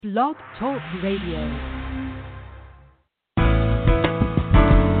Blog Talk Radio.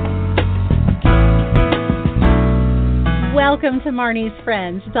 Welcome to Marnie's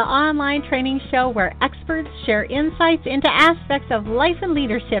Friends, the online training show where experts share insights into aspects of life and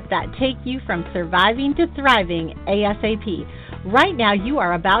leadership that take you from surviving to thriving ASAP. Right now, you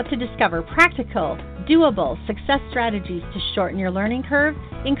are about to discover practical, doable success strategies to shorten your learning curve,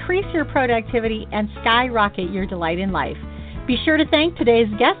 increase your productivity, and skyrocket your delight in life. Be sure to thank today's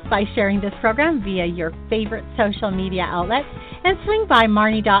guests by sharing this program via your favorite social media outlets and swing by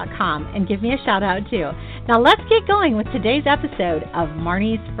Marnie.com and give me a shout out too. Now let's get going with today's episode of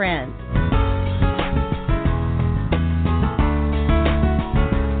Marnie's Friends.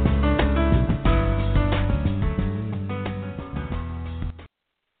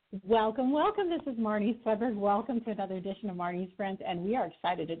 Welcome. This is Marnie Swedberg. Welcome to another edition of Marnie's Friends, and we are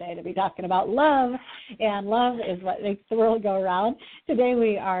excited today to be talking about love, and love is what makes the world go around. Today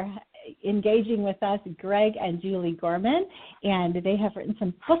we are engaging with us Greg and Julie Gorman, and they have written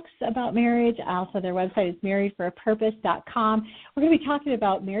some books about marriage. Also, their website is marriedforapurpose.com. We're going to be talking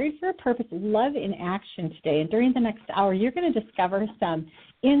about Married for a Purpose, Love in Action today, and during the next hour, you're going to discover some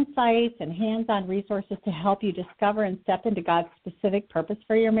insights and hands-on resources to help you discover and step into God's specific purpose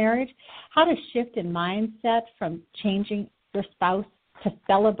for your marriage, how to shift in mindset from changing your spouse to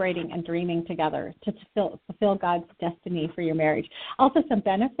celebrating and dreaming together to fulfill God's destiny for your marriage. Also, some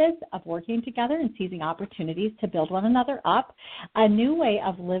benefits of working together and seizing opportunities to build one another up, a new way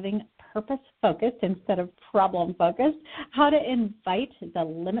of living purpose-focused instead of problem-focused, how to invite the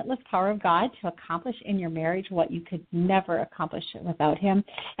limitless power of God to accomplish in your marriage what you could never accomplish without Him,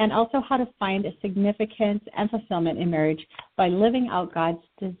 and also how to find a significance and fulfillment in marriage by living out God's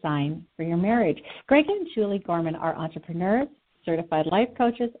design for your marriage. Greg and Julie Gorman are entrepreneurs, certified life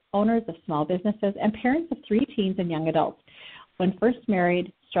coaches, owners of small businesses, and parents of 3 teens and young adults. When first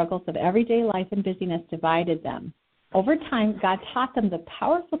married, struggles of everyday life and busyness divided them. Over time, God taught them the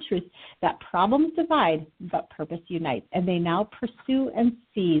powerful truth that problems divide, but purpose unites, and they now pursue and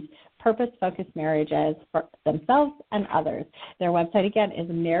seize purpose-focused marriages for themselves and others. Their website, again, is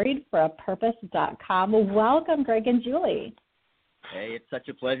marriedforapurpose.com. Welcome, Greg and Julie. Hey, it's such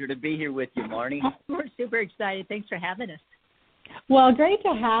a pleasure to be here with you, Marnie. We're super excited. Thanks for having us. Well, great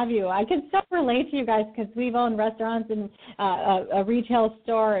to have you. I can so relate to you guys because we've owned restaurants and a retail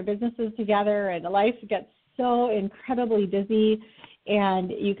store and businesses together, and life gets so incredibly busy,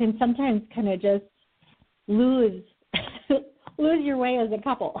 and you can sometimes kind of just lose your way as a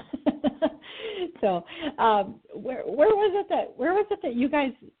couple. So, where was it that you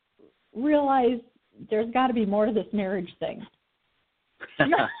guys realized there's got to be more to this marriage thing?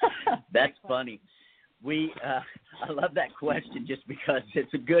 That's funny. I love that question just because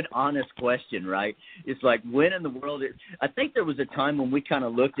it's a good, honest question, right? It's like, when in the world? I think there was a time when we kind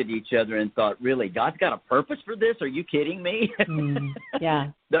of looked at each other and thought, really, God's got a purpose for this? Are you kidding me? Yeah.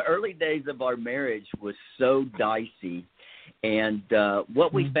 The early days of our marriage was so dicey. And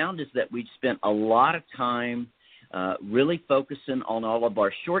what we found is that we spent a lot of time really focusing on all of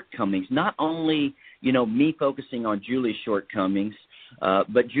our shortcomings, not only, me focusing on Julie's shortcomings,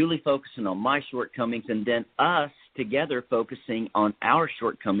 but Julie focusing on my shortcomings, and then us together focusing on our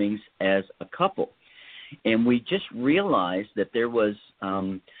shortcomings as a couple. And we just realized that there was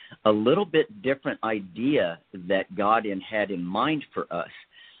a little bit different idea that God had in mind for us.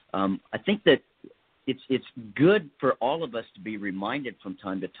 I think that it's good for all of us to be reminded from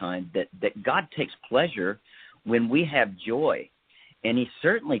time to time that God takes pleasure when we have joy, and He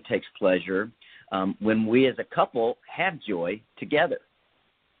certainly takes pleasure when we as a couple have joy together.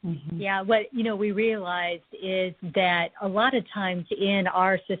 Mm-hmm. Yeah, what we realized is that a lot of times in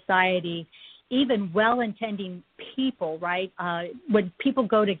our society, even well-intending people, right, when people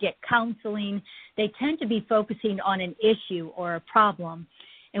go to get counseling, they tend to be focusing on an issue or a problem.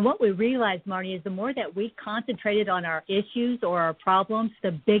 And what we realized, Marnie, is the more that we concentrated on our issues or our problems,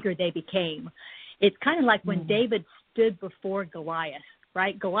 the bigger they became. It's kind of like when David stood before Goliath,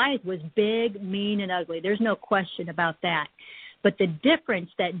 right? Goliath was big, mean, and ugly. There's no question about that. But the difference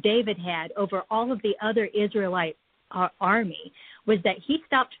that David had over all of the other Israelite army was that he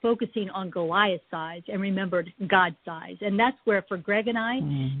stopped focusing on Goliath's size and remembered God's size. And that's where, for Greg and I,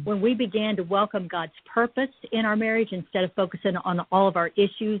 when we began to welcome God's purpose in our marriage instead of focusing on all of our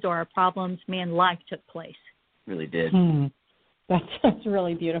issues or our problems, man, life took place. Really did. That's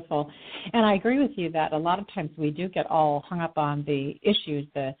really beautiful. And I agree with you that a lot of times we do get all hung up on the issues,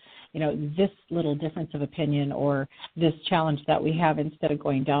 this little difference of opinion or this challenge that we have, instead of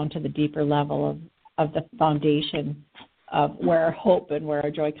going down to the deeper level of the foundation where our hope and where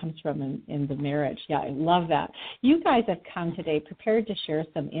our joy comes from in the marriage. Yeah, I love that. You guys have come today prepared to share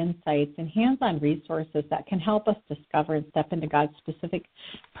some insights and hands-on resources that can help us discover and step into God's specific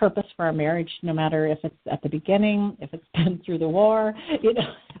purpose for our marriage, no matter if it's at the beginning, if it's been through the war,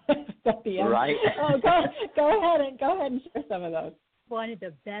 at the end. Right. Oh, go ahead and share some of those. One of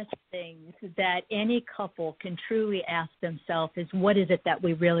the best things that any couple can truly ask themselves is, what is it that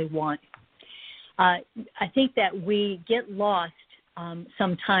we really want? I think that we get lost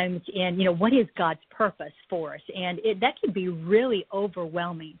sometimes in, what is God's purpose for us? And that can be really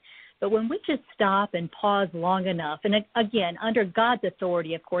overwhelming. But when we just stop and pause long enough, and again, under God's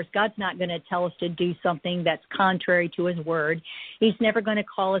authority, of course, God's not going to tell us to do something that's contrary to his word. He's never going to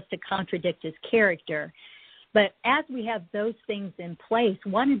call us to contradict his character. But as we have those things in place,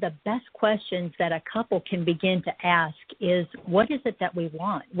 one of the best questions that a couple can begin to ask is, what is it that we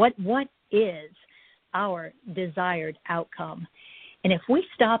want? What is our desired outcome? And if we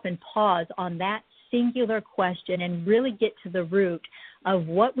stop and pause on that singular question and really get to the root of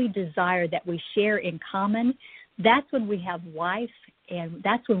what we desire that we share in common, that's when we have life, and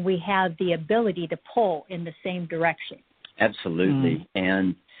that's when we have the ability to pull in the same direction. Absolutely.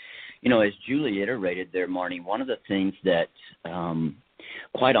 And as Julie iterated there, Marnie, one of the things that,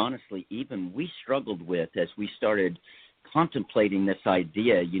 quite honestly, even we struggled with as we started contemplating this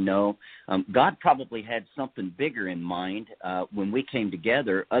idea, God probably had something bigger in mind when we came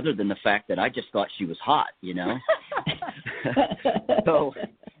together, other than the fact that I just thought she was hot, So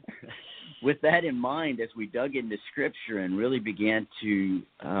with that in mind, as we dug into Scripture and really began to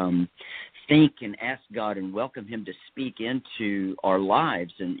think and ask God and welcome him to speak into our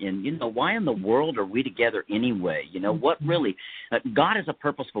lives, and why in the world are we together anyway? What really? God is a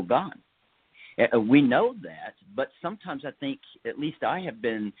purposeful God. We know that, but sometimes I think, at least I have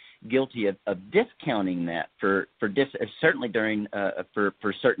been guilty of discounting that certainly during for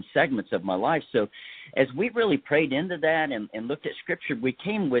certain segments of my life. So as we really prayed into that and looked at Scripture, we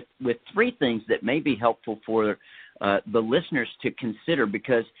came with three things that may be helpful for the listeners to consider,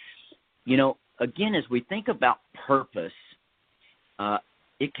 because, again, as we think about purpose,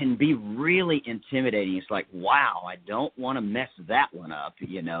 it can be really intimidating. It's like, wow, I don't want to mess that one up,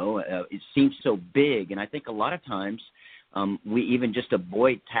 it seems so big. And I think a lot of times we even just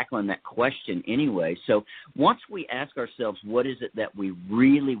avoid tackling that question anyway. So once we ask ourselves, what is it that we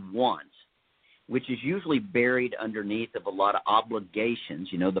really want, which is usually buried underneath of a lot of obligations,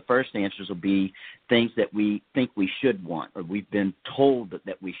 the first answers will be things that we think we should want, or we've been told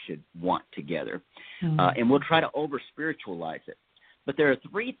that we should want together. And we'll try to over-spiritualize it. But there are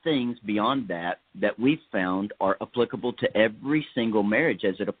three things beyond that we've found are applicable to every single marriage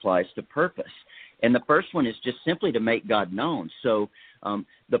as it applies to purpose. And the first one is just simply to make God known. So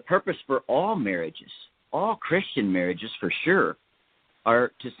the purpose for all marriages, all Christian marriages for sure,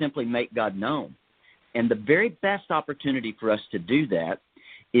 are to simply make God known. And the very best opportunity for us to do that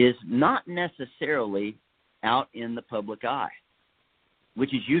is not necessarily out in the public eye,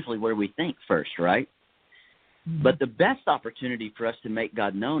 which is usually where we think first, right? But the best opportunity for us to make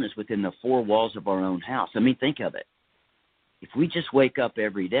God known is within the four walls of our own house. I mean, think of it. If we just wake up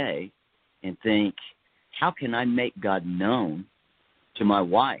every day and think, how can I make God known to my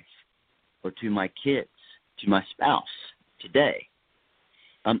wife or to my kids, to my spouse today?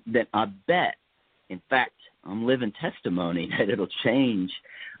 Then I bet, in fact, I'm living testimony that it'll change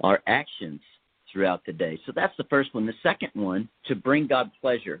our actions throughout the day. So that's the first one. The second one, to bring God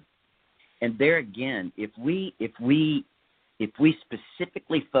pleasure. And there again, if we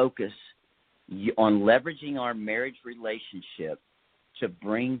specifically focus on leveraging our marriage relationship to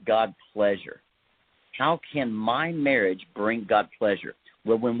bring God pleasure, how can my marriage bring God pleasure?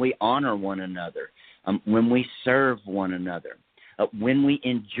 Well, when we honor one another, when we serve one another, when we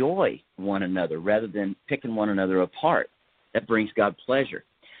enjoy one another rather than picking one another apart, that brings God pleasure.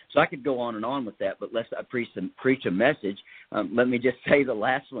 So I could go on and on with that, but lest I preach a message, let me just say the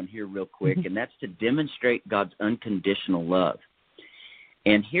last one here real quick, and that's to demonstrate God's unconditional love.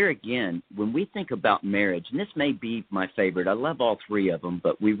 And here again, when we think about marriage, and this may be my favorite, I love all three of them,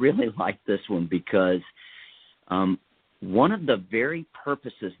 but we really like this one because one of the very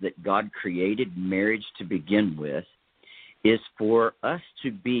purposes that God created marriage to begin with is for us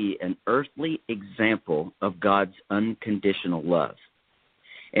to be an earthly example of God's unconditional love.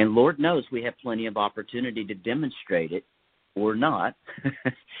 And Lord knows we have plenty of opportunity to demonstrate it or not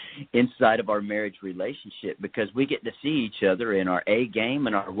inside of our marriage relationship, because we get to see each other in our A game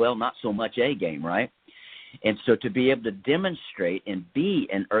and our, well, not so much A game, right? And so to be able to demonstrate and be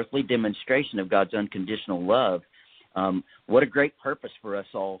an earthly demonstration of God's unconditional love, what a great purpose for us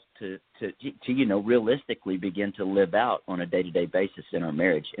all to realistically begin to live out on a day-to-day basis in our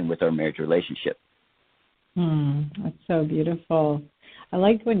marriage and with our marriage relationship. That's so beautiful. I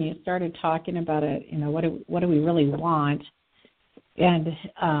liked when you started talking about it, what do we really want, and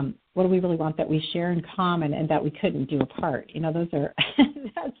what do we really want that we share in common and that we couldn't do apart. Those are,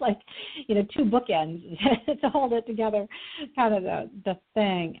 that's like, two bookends to hold it together, kind of the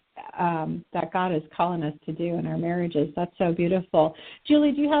thing that God is calling us to do in our marriages. That's so beautiful.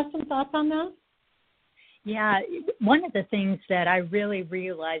 Julie, do you have some thoughts on that? Yeah, one of the things that I really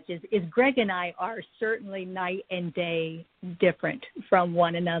realized is Greg and I are certainly night and day different from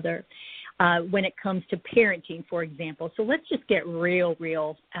one another when it comes to parenting, for example. So let's just get real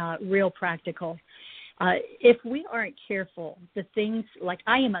practical. If we aren't careful, the things like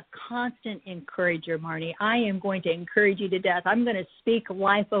I am a constant encourager, Marnie. I am going to encourage you to death. I'm going to speak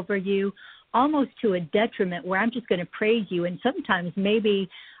life over you almost to a detriment where I'm just going to praise you. And sometimes maybe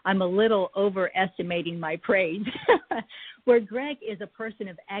I'm a little overestimating my praise, where Greg is a person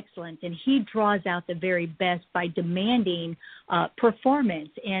of excellence, and he draws out the very best by demanding performance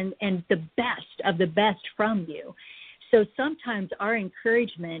and the best of the best from you. So sometimes our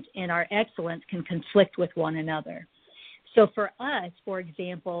encouragement and our excellence can conflict with one another. So for us, for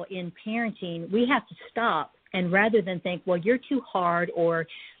example, in parenting, we have to stop and rather than think, well, you're too hard, or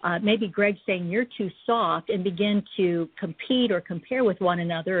maybe Greg's saying you're too soft, and begin to compete or compare with one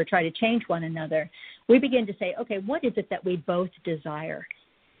another or try to change one another, we begin to say, okay, what is it that we both desire?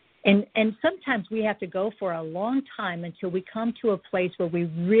 And sometimes we have to go for a long time until we come to a place where we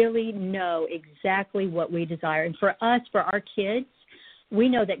really know exactly what we desire. And for us, for our kids, we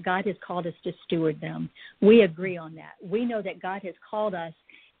know that God has called us to steward them. We agree on that. We know that God has called us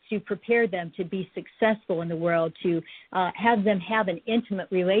to prepare them to be successful in the world, to have them have an intimate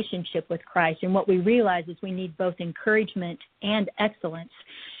relationship with Christ. And what we realize is we need both encouragement and excellence.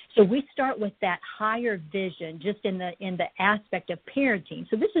 So we start with that higher vision just in the aspect of parenting.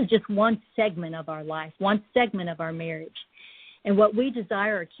 So this is just one segment of our life, one segment of our marriage. And what we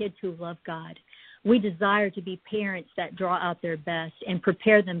desire are kids who love God. We desire to be parents that draw out their best and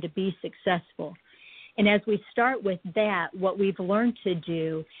prepare them to be successful. And as we start with that, what we've learned to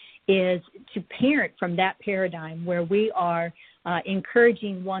do is to parent from that paradigm where we are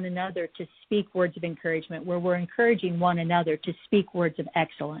encouraging one another to speak words of encouragement, where we're encouraging one another to speak words of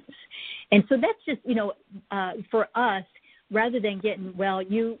excellence. And so that's just, for us, rather than getting, well,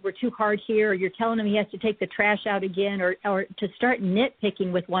 you were too hard here, or you're telling him he has to take the trash out again, or to start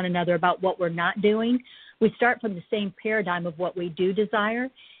nitpicking with one another about what we're not doing, we start from the same paradigm of what we do desire,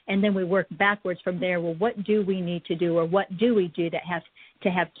 and then we work backwards from there. Well, what do we need to do, or what do we do that have to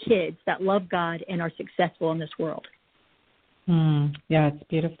have kids that love God and are successful in this world? Yeah, it's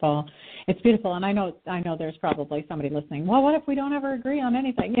beautiful. It's beautiful, and I know there's probably somebody listening. Well, what if we don't ever agree on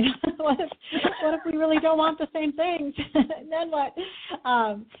anything? What if we really don't want the same things? Then what?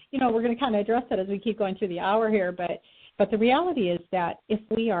 We're going to kind of address that as we keep going through the hour here, but the reality is that if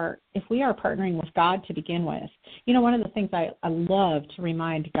we are partnering with God to begin with, one of the things I love to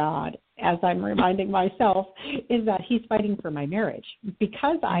remind God, as I'm reminding myself, is that he's fighting for my marriage.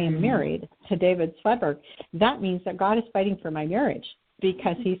 Because I am married to David Swedberg, that means that God is fighting for my marriage,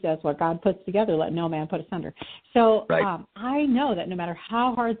 because he says what God puts together, let no man put asunder. So right. I know that no matter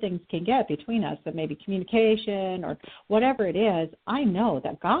how hard things can get between us, that maybe communication or whatever it is, I know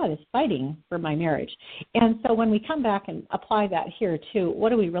that God is fighting for my marriage. And so when we come back and apply that here too, what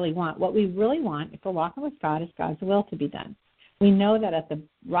do we really want? What we really want, if we're walking with God, is God's will to be done. We know that at the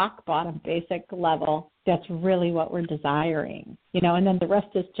rock bottom basic level, that's really what we're desiring, and then the rest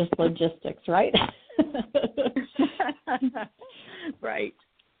is just logistics, right? Right.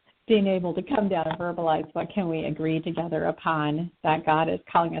 Being able to come down and verbalize what can we agree together upon that God is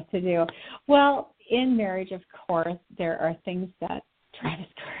calling us to do. Well, in marriage, of course, there are things that drive us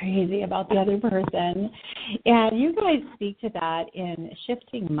crazy about the other person. And you guys speak to that in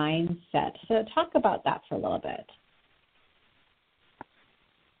Shifting Mindset. So talk about that for a little bit.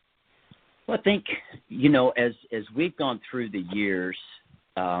 Well, I think, as we've gone through the years,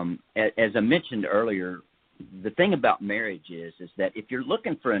 as I mentioned earlier, the thing about marriage is that if you're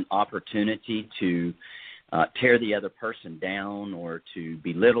looking for an opportunity to tear the other person down, or to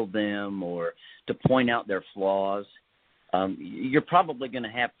belittle them, or to point out their flaws, you're probably going to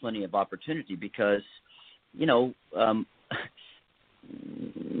have plenty of opportunity, because,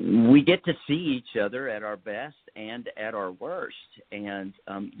 we we get to see each other at our best and at our worst. And,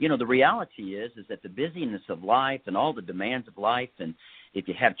 the reality is that the busyness of life and all the demands of life, and if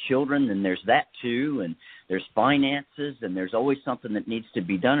you have children, then there's that too, and there's finances, and there's always something that needs to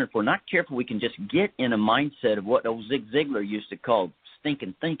be done. And if we're not careful, we can just get in a mindset of what old Zig Ziglar used to call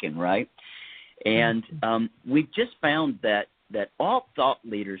stinking thinking, right? And we've just found that all thought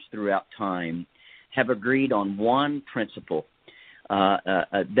leaders throughout time have agreed on one principle.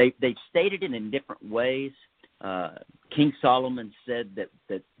 They've stated it in different ways. King Solomon said that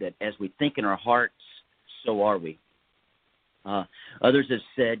as we think in our hearts, so are we. Others have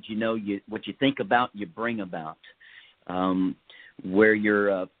said, what you think about, you bring about. Where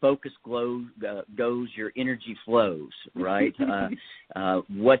your focus goes, your energy flows, right?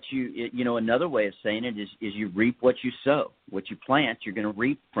 Another way of saying it is you reap what you sow. What you plant, you're going to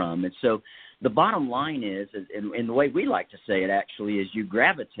reap from. And so the bottom line is, and the way we like to say it actually, is you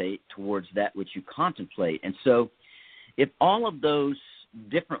gravitate towards that which you contemplate. And so if all of those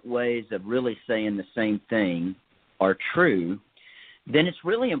different ways of really saying the same thing are true, then it's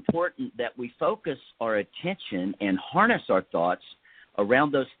really important that we focus our attention and harness our thoughts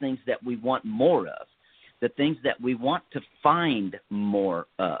around those things that we want more of, the things that we want to find more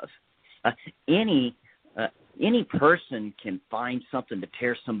of. Any person can find something to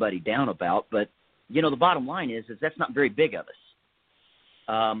tear somebody down about, but, the bottom line is that's not very big of us.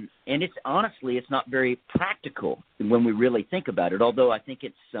 And it's not very practical when we really think about it, although I think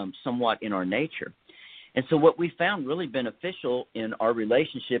it's somewhat in our nature. And so what we found really beneficial in our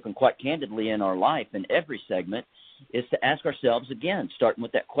relationship and quite candidly in our life in every segment is to ask ourselves again, starting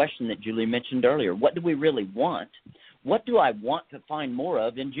with that question that Julie mentioned earlier, what do we really want? What do I want to find more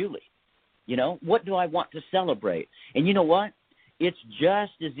of in Julie? What do I want to celebrate? And you know what? It's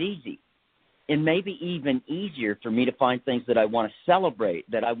just as easy and maybe even easier for me to find things that I want to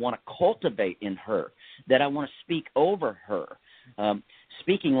celebrate, that I want to cultivate in her, that I want to speak over her.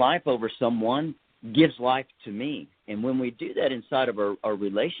 Speaking life over someone gives life to me. And when we do that inside of our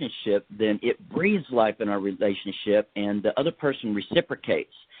relationship, then it breathes life in our relationship, and the other person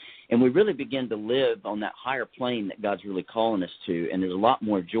reciprocates. And we really begin to live on that higher plane that God's really calling us to, and there's a lot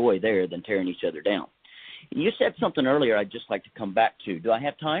more joy there than tearing each other down. You said something earlier I'd just like to come back to. Do I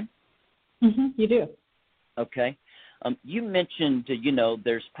have time? Mm-hmm, you do. Okay. You mentioned,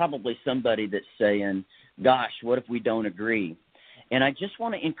 there's probably somebody that's saying, gosh, what if we don't agree? And I just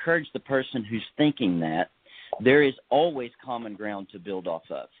want to encourage the person who's thinking that there is always common ground to build off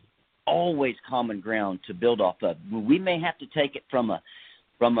of, always common ground to build off of. We may have to take it from a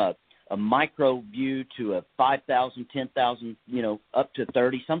micro view to a 5,000, 10,000, up to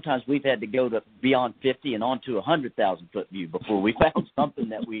 30. Sometimes we've had to go to beyond 50 and on to a 100,000-foot view before we found something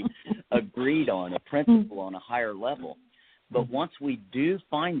that we agreed on, a principle on a higher level. But once we do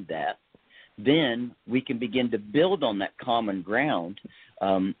find that, then we can begin to build on that common ground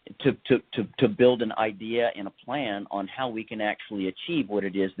to build an idea and a plan on how we can actually achieve what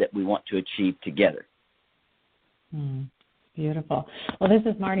it is that we want to achieve together. Beautiful. Well, this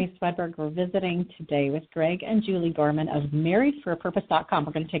is Marnie Swedberg. We're visiting today with Greg and Julie Gorman of marriedforapurpose.com.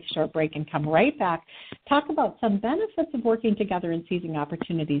 We're going to take a short break and come right back, talk about some benefits of working together and seizing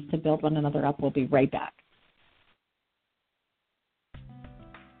opportunities to build one another up. We'll be right back.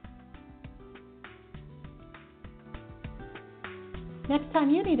 Next time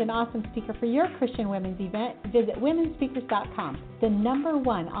you need an awesome speaker for your Christian women's event, visit womenspeakers.com, the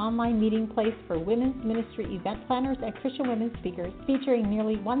 #1 online meeting place for women's ministry event planners and Christian women's speakers, featuring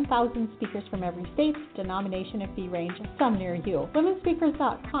nearly 1,000 speakers from every state, denomination, and fee range, some near you.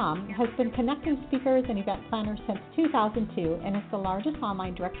 Womenspeakers.com has been connecting speakers and event planners since 2002 and is the largest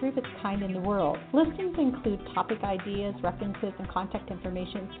online directory of its kind in the world. Listings include topic ideas, references, and contact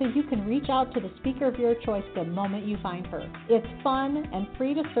information so you can reach out to the speaker of your choice the moment you find her. It's fun and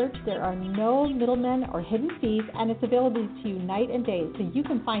free to search. There are no middlemen or hidden fees, and it's available to you night and day, so you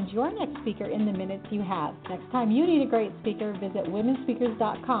can find your next speaker in the minutes you have. Next time you need a great speaker, visit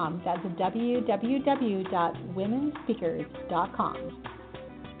womenspeakers.com. That's www.womenspeakers.com.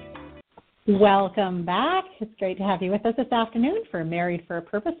 Welcome back. It's great to have you with us this afternoon for Married for a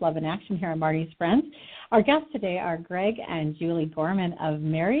Purpose, Love in Action here on Marnie's Friends. Our guests today are Greg and Julie Gorman of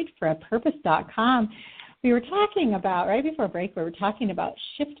marriedforapurpose.com. We were talking about, right before break, we were talking about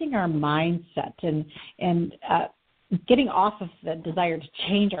shifting our mindset and getting off of the desire to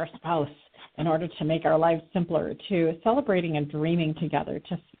change our spouse in order to make our lives simpler, to celebrating and dreaming together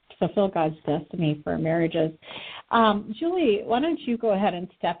to fulfill God's destiny for marriages. Julie, why don't you go ahead and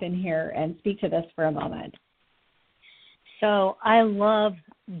step in here and speak to this for a moment? So I love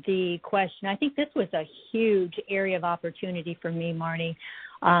the question. I think this was a huge area of opportunity for me, Marnie.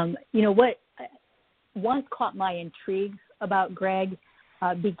 What once caught my intrigue about Greg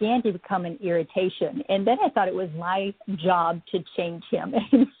began to become an irritation. And then I thought it was my job to change him.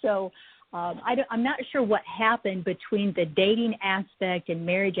 And so I'm not sure what happened between the dating aspect and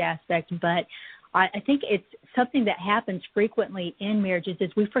marriage aspect, but I think it's something that happens frequently in marriages is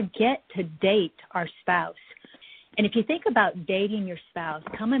we forget to date our spouse. And if you think about dating your spouse,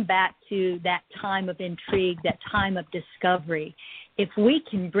 coming back to that time of intrigue, that time of discovery, if we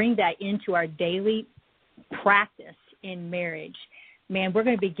can bring that into our daily practice in marriage, man, we're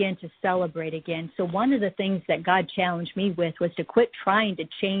going to begin to celebrate again. So one of the things that God challenged me with was to quit trying to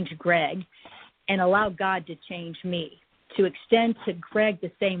change Greg and allow God to change me, to extend to Greg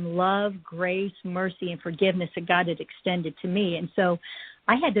the same love, grace, mercy, and forgiveness that God had extended to me. And so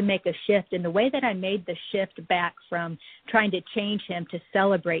I had to make a shift. And the way that I made the shift back from trying to change him to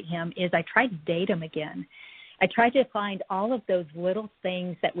celebrate him is I tried to date him again. I tried to find all of those little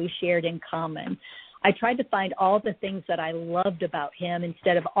things that we shared in common. I tried to find all the things that I loved about him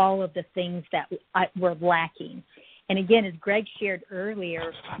instead of all of the things that were lacking. And again, as Greg shared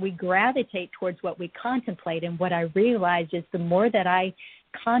earlier, we gravitate towards what we contemplate. And what I realized is the more that I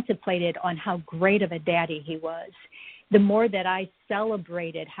contemplated on how great of a daddy he was, the more that I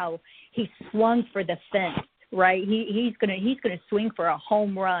celebrated how he swung for the fence, right? He's gonna swing for a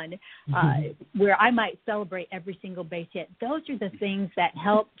home run, where I might celebrate every single base hit. Those are the things that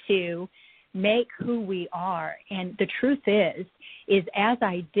help to make who we are. And the truth is as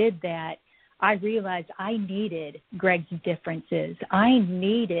I did that, I realized I needed Greg's differences. I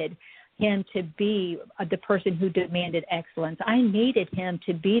needed him to be the person who demanded excellence. I needed him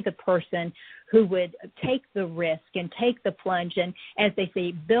to be the person who would take the risk and take the plunge and, as they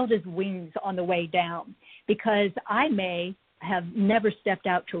say, build his wings on the way down. Because I may have never stepped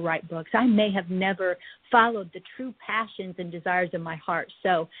out to write books. I may have never followed the true passions and desires of my heart.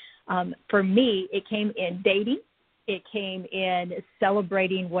 So for me, it came in dating. It came in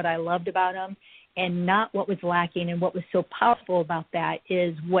celebrating what I loved about him and not what was lacking. And what was so powerful about that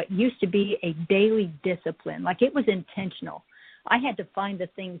is what used to be a daily discipline. Like, it was intentional. I had to find the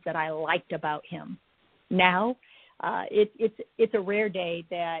things that I liked about him. Now, it's a rare day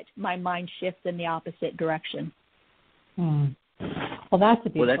that my mind shifts in the opposite direction. Well, that's a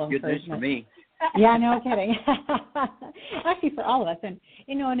beautiful Well, that's good news for me. Yeah, no kidding. Actually, for all of us. And,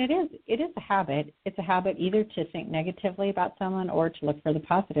 and it is a habit. It's a habit either to think negatively about someone or to look for the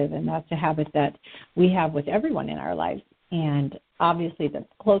positive. And that's a habit that we have with everyone in our lives. And obviously, the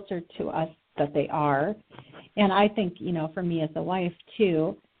closer to us that they are. And I think, for me as a wife,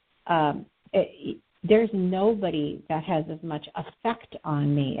 too, there's nobody that has as much effect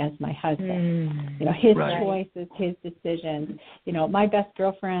on me as my husband. His choices, his decisions. My best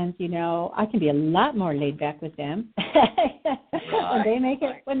girlfriends, I can be a lot more laid back with them when they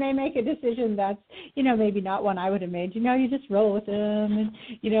make a decision that's, maybe not one I would have made. You just roll with them and,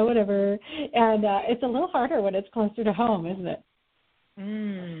 whatever. And it's a little harder when it's closer to home, isn't it?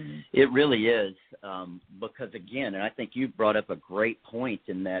 It really is, because, again, and I think you brought up a great point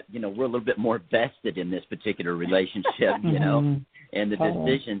in that, we're a little bit more vested in this particular relationship, and the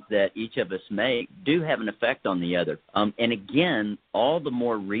decisions that each of us make do have an effect on the other. And, again, all the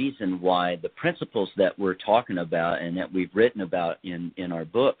more reason why the principles that we're talking about and that we've written about in our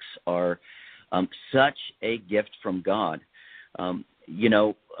books are such a gift from God.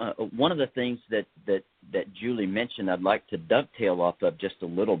 One of the things that Julie mentioned I'd like to dovetail off of just a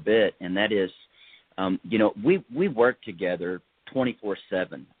little bit, and that is, we work together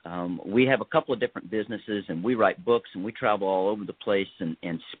 24/7. We have a couple of different businesses, and we write books, and we travel all over the place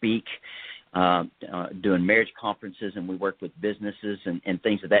and speak, doing marriage conferences, and we work with businesses and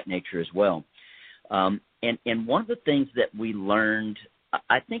things of that nature as well. And one of the things that we learned,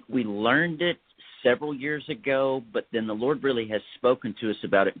 I think we learned it several years ago, but then the Lord really has spoken to us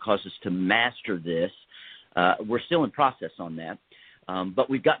about it and caused us to master this. We're still in process on that, but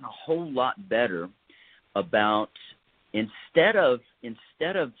we've gotten a whole lot better about instead of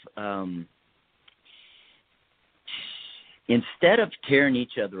tearing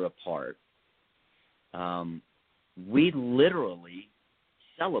each other apart, we literally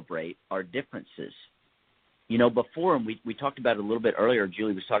celebrate our differences. Before, and we talked about it a little bit earlier,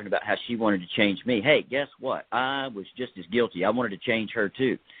 Julie was talking about how she wanted to change me. Hey, guess what? I was just as guilty. I wanted to change her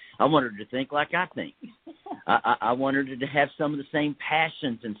too. I wanted her to think like I think. I wanted her to have some of the same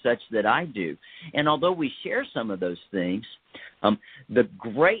passions and such that I do. And although we share some of those things, the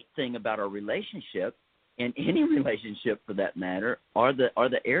great thing about our relationship, and any relationship for that matter, are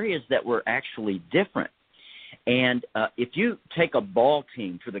the areas that we're actually different. And if you take a ball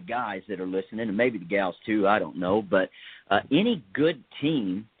team, for the guys that are listening, and maybe the gals too, I don't know, but any good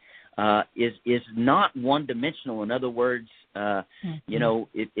team is not one-dimensional. In other words, you know,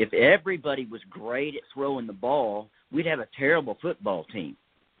 if everybody was great at throwing the ball, we'd have a terrible football team.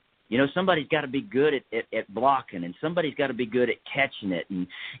 You know, somebody's got to be good at blocking, and somebody's got to be good at catching it,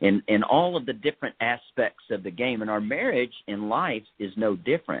 and all of the different aspects of the game. And our marriage and life is no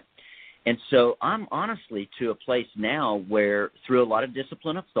different. And so I'm honestly to a place now where, through a lot of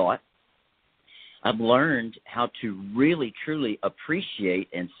discipline of thought, I've learned how to really, truly appreciate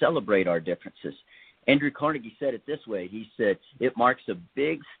and celebrate our differences. Andrew Carnegie said it this way. He said, it marks a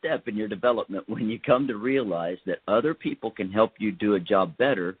big step in your development when you come to realize that other people can help you do a job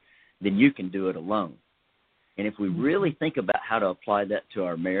better than you can do it alone. And if we really think about how to apply that to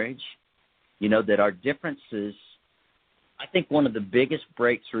our marriage, you know, that our differences, I think one of the biggest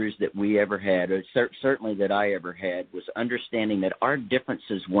breakthroughs that we ever had, or certainly that I ever had, was understanding that our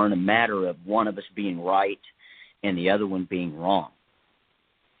differences weren't a matter of one of us being right and the other one being wrong.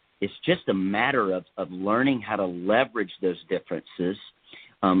 It's just a matter of learning how to leverage those differences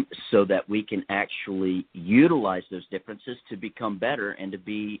so that we can actually utilize those differences to become better and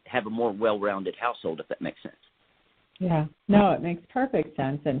to have a more well-rounded household, if that makes sense. Yeah, no, it makes perfect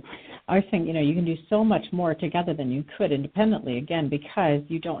sense. And I think, you know, you can do so much more together than you could independently, again, because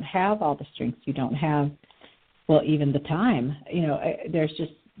you don't have all the strengths. You don't have, well, even the time. You know, there's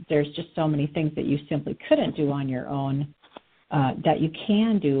just so many things that you simply couldn't do on your own that you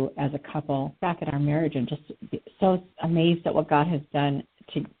can do as a couple. Back at our marriage, and just so amazed at what God has done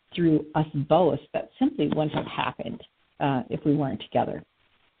through us both that simply wouldn't have happened if we weren't together.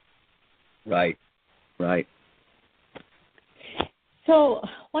 Right. So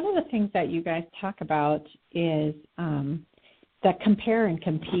one of the things that you guys talk about is the compare and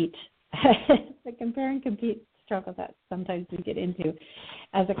compete, the compare and compete struggle that sometimes we get into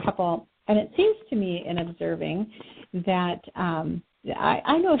as a couple. And it seems to me, in observing, that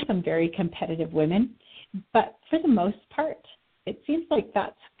I know some very competitive women, but for the most part, it seems like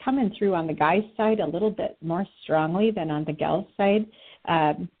that's coming through on the guy's side a little bit more strongly than on the gal's side.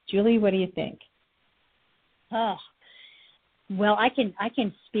 Julie, what do you think? Oh, well, I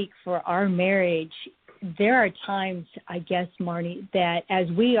can speak for our marriage. There are times, I guess, Marnie, that as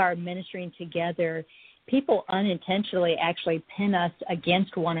we are ministering together, people unintentionally actually pin us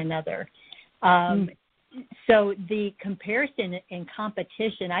against one another. So the comparison and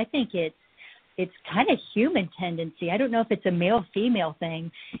competition, I think it's kind of human tendency. I don't know if it's a male-female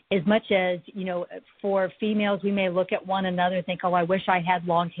thing, as much as, you know, for females, we may look at one another and think, oh, I wish I had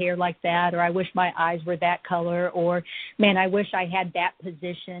long hair like that, or I wish my eyes were that color, or, man, I wish I had that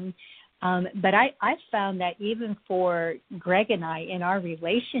position. But I've found that even for Greg and I in our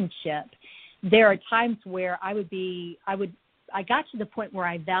relationship, there are times where I got to the point where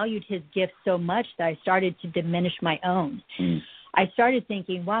I valued his gifts so much that I started to diminish my own. I started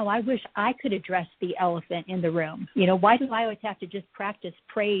thinking, wow, I wish I could address the elephant in the room. You know, why do I always have to just practice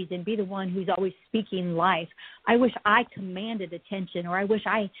praise and be the one who's always speaking life? I wish I commanded attention, or I wish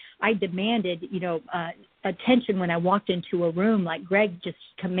I demanded, you know, attention when I walked into a room, like Greg just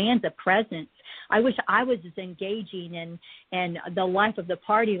commands a presence. I wish I was as engaging and the life of the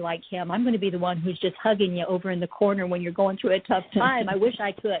party like him. I'm going to be the one who's just hugging you over in the corner when you're going through a tough time. I wish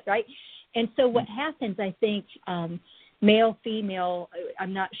I could, right? And so what happens, I think, male, female,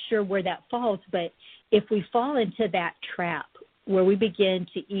 I'm not sure where that falls, but if we fall into that trap where we begin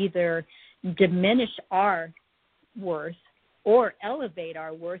to either diminish our worth or elevate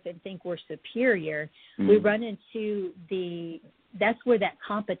our worth and think we're superior, we run into that's where that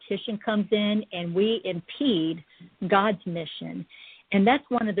competition comes in, and we impede God's mission. And that's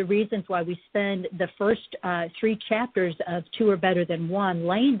one of the reasons why we spend the first 3 chapters of Two Are Better Than One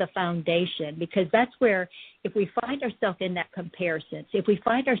laying the foundation, because that's where, if we find ourselves in that comparison, if we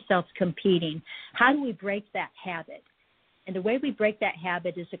find ourselves competing, how do we break that habit? And the way we break that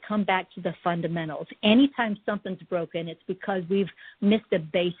habit is to come back to the fundamentals. Anytime something's broken, it's because we've missed a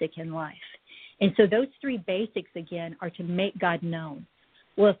basic in life. And so those 3 basics, again, are to make God known.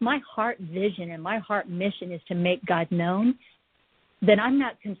 Well, if my heart vision and my heart mission is to make God known, then I'm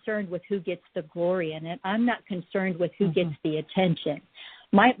not concerned with who gets the glory in it. I'm not concerned with who gets the attention.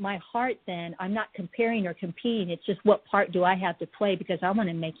 My heart then, I'm not comparing or competing. It's just, what part do I have to play, because I want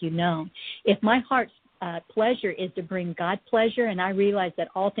to make you known. If my heart's pleasure is to bring God pleasure, and I realize that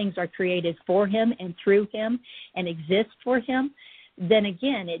all things are created for him and through him and exist for him, then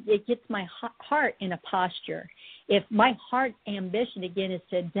again, it gets my heart in a posture. If my heart ambition, again, is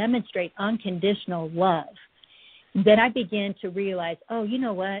to demonstrate unconditional love, then I began to realize, oh, you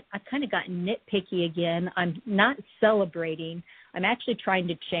know what? I've kind of gotten nitpicky again. I'm not celebrating. I'm actually trying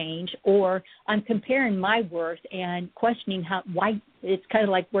to change, or I'm comparing my worth and questioning why. It's kind of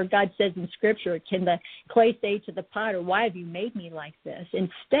like where God says in Scripture, can the clay say to the potter, why have you made me like this?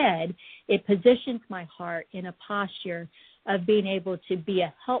 Instead, it positions my heart in a posture of being able to be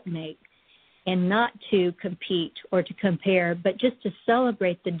a helpmate and not to compete or to compare, but just to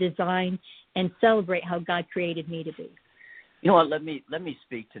celebrate the design and celebrate how God created me to be. You know what? Let me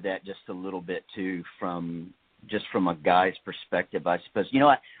speak to that just a little bit too, from a guy's perspective, I suppose. You know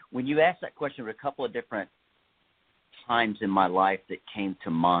what? When you asked that question, there were a couple of different times in my life that came to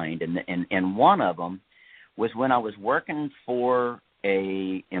mind, and one of them was when I was working for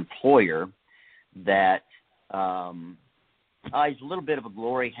a employer that he's a little bit of a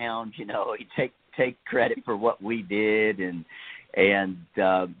glory hound. You know, he take credit for what we did, and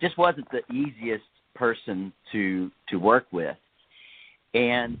just wasn't the easiest person to work with.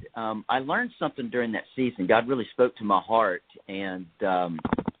 And I learned something during that season. God really spoke to my heart and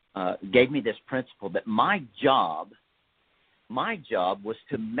gave me this principle that my job was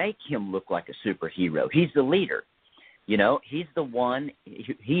to make him look like a superhero. He's the leader. You know, he's the one.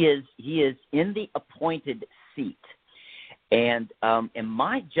 He is in the appointed seat. And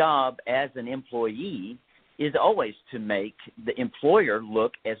my job as an employee is always to make the employer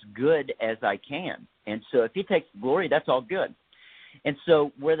look as good as I can. And so if he takes glory, that's all good. And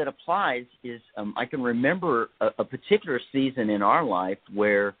so where that applies is I can remember a particular season in our life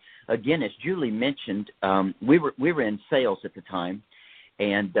where, again, as Julie mentioned, we were in sales at the time.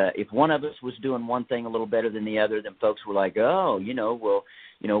 And if one of us was doing one thing a little better than the other, then folks were like, oh,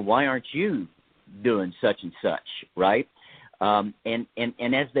 why aren't you doing such and such, right? And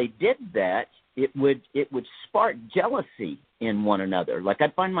as they did that, it would spark jealousy in one another. Like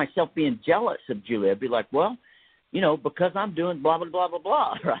I'd find myself being jealous of Julie. I'd be like, well, because I'm doing blah, blah, blah, blah,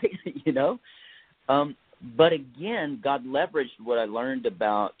 blah, right? But again, God leveraged what I learned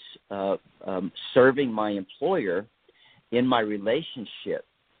about serving my employer in my relationship.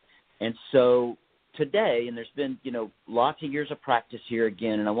 And so today, and there's been, lots of years of practice here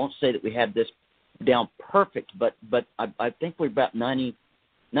again, and I won't say that we have this down perfect, but I think we're about 98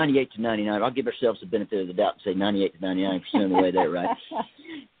 to 99. I'll give ourselves the benefit of the doubt and say 98 to 99% of the way there, right?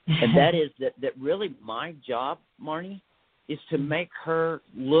 And that is that really my job, Marnie, is to make her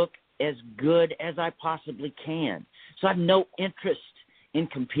look as good as I possibly can. So I have no interest in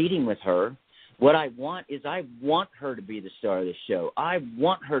competing with her. What I want is I want her to be the star of the show. I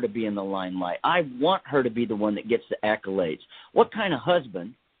want her to be in the limelight. I want her to be the one that gets the accolades. What kind of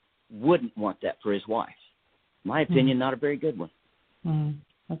husband wouldn't want that for his wife? In my opinion, not a very good one.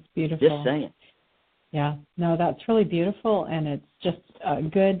 That's beautiful. Just saying. Yeah, no, that's really beautiful, and it's just a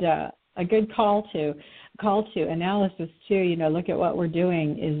good call to analysis too. Look at what we're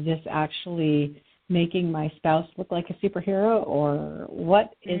doing. Is this actually making my spouse look like a superhero, or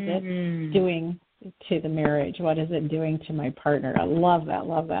what is it doing to the marriage? What is it doing to my partner? I love that.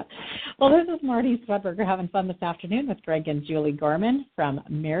 Well, this is Marnie Swedberg. We're having fun this afternoon with Greg and Julie Gorman from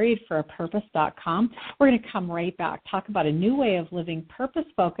marriedforapurpose.com. We're going to come right back, talk about a new way of living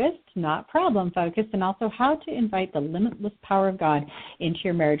purpose-focused, not problem-focused, and also how to invite the limitless power of God into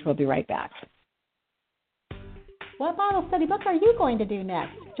your marriage. We'll be right back. What Bible study book are you going to do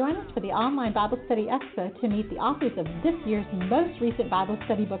next? Join us for the online Bible Study Expo to meet the authors of this year's most recent Bible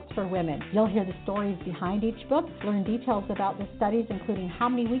study books for women. You'll hear the stories behind each book, learn details about the studies, including how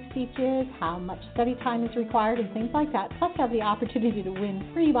many weeks each is, how much study time is required, and things like that. Plus have the opportunity to win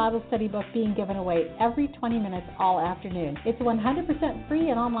free Bible study book being given away every 20 minutes all afternoon. It's 100%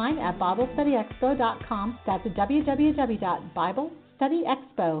 free and online at BibleStudyExpo.com. That's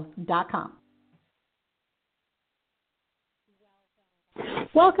www.BibleStudyExpo.com.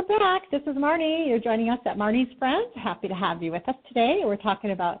 Welcome back. This is Marnie. You're joining us at Marnie's Friends. Happy to have you with us today. We're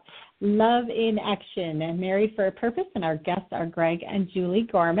talking about love in action and Married for a Purpose, and our guests are Greg and Julie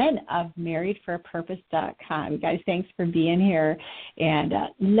Gorman of marriedforapurpose.com. You guys, thanks for being here, and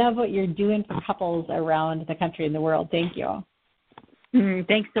love what you're doing for couples around the country and the world. Thank you.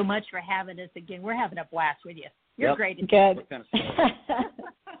 Thanks so much for having us again. We're having a blast with you. You're great. Good.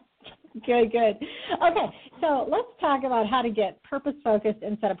 Good. Okay, so let's talk about how to get purpose-focused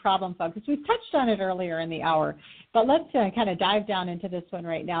instead of problem-focused. We've touched on it earlier in the hour, but let's kind of dive down into this one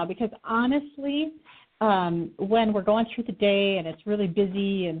right now, because honestly, when we're going through the day and it's really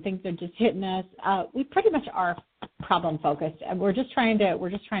busy and things are just hitting us, we pretty much are problem-focused, and we're just trying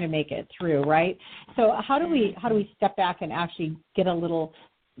to make it through, right? So how do we step back and actually get a little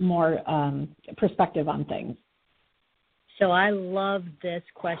more perspective on things? So I love this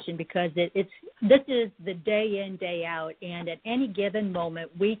question because this is the day in, day out, and at any given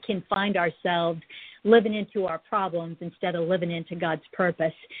moment we can find ourselves living into our problems instead of living into God's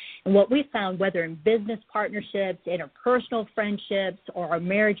purpose. And what we found, whether in business partnerships, interpersonal friendships, or our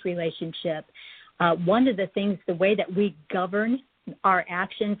marriage relationship, one of the things, the way that we govern our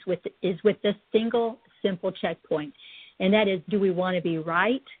actions is with this single, simple checkpoint, and that is, do we want to be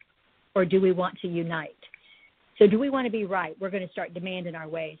right or do we want to unite? So do we want to be right? We're going to start demanding our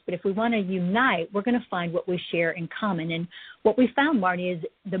ways. But if we want to unite, we're going to find what we share in common. And what we found, Marnie, is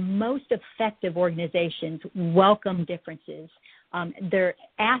the most effective organizations welcome differences. They're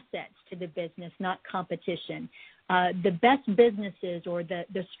assets to the business, not competition. The best businesses or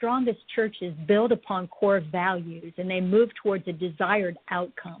the strongest churches build upon core values, and they move towards a desired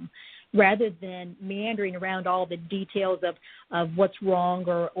outcome, rather than meandering around all the details of what's wrong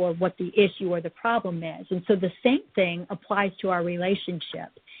or what the issue or the problem is. And so the same thing applies to our relationship.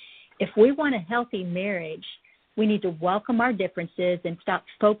 If we want a healthy marriage, we need to welcome our differences and stop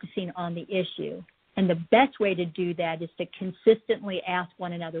focusing on the issue. And the best way to do that is to consistently ask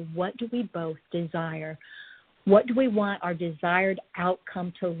one another, what do we both desire? What do we want our desired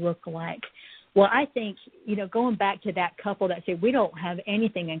outcome to look like? Well, I think, going back to that couple that say we don't have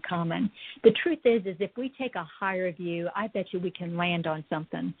anything in common, the truth is if we take a higher view, I bet you we can land on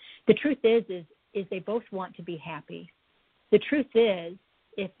something. The truth is they both want to be happy. The truth is,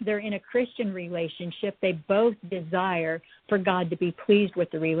 if they're in a Christian relationship, they both desire for God to be pleased with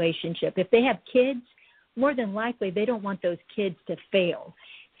the relationship. If they have kids, more than likely they don't want those kids to fail.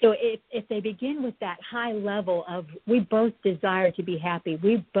 So if they begin with that high level of we both desire to be happy,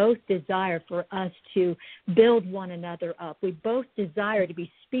 we both desire for us to build one another up, we both desire to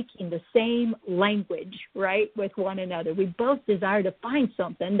be speaking the same language, right, with one another, we both desire to find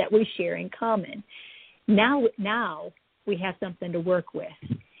something that we share in common. Now we have something to work with.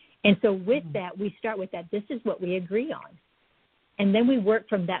 And so with that, we start with that. This is what we agree on. And then we work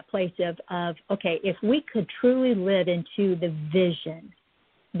from that place of okay, if we could truly live into the vision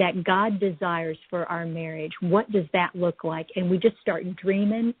that God desires for our marriage, what does that look like? And we just start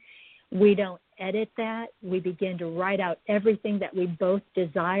dreaming. We don't edit that. We begin to write out everything that we both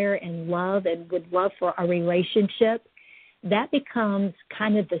desire and love and would love for our relationship. That becomes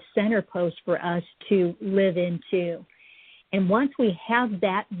kind of the center post for us to live into. And once we have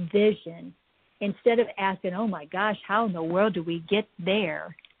that vision, instead of asking, oh my gosh, how in the world do we get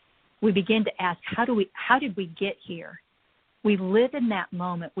there? We begin to ask, how did we get here? We live in that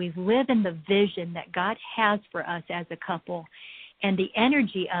moment. We live in the vision that God has for us as a couple. And the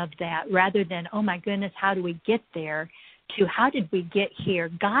energy of that, rather than, oh my goodness, how do we get there, to how did we get here?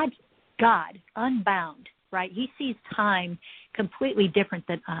 God, unbound, right? He sees time completely different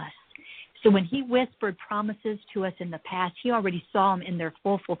than us. So when he whispered promises to us in the past, he already saw them in their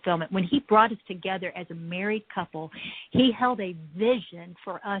full fulfillment. When he brought us together as a married couple, he held a vision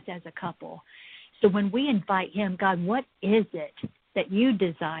for us as a couple. So when we invite him, God, what is it that you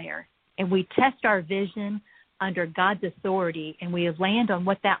desire? And we test our vision under God's authority, and we land on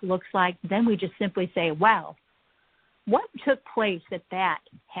what that looks like, then we just simply say, wow, what took place that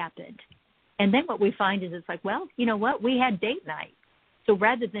happened? And then what we find is it's like, well, you know what? We had date night. So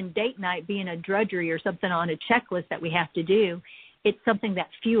rather than date night being a drudgery or something on a checklist that we have to do, it's something that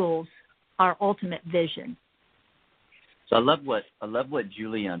fuels our ultimate vision. So I love what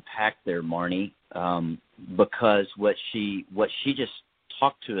Julie unpacked there, Marnie, because what she just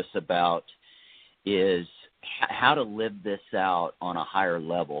talked to us about is how to live this out on a higher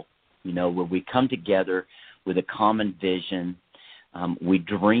level. Where we come together with a common vision. We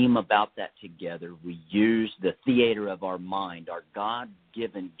dream about that together. We use the theater of our mind, our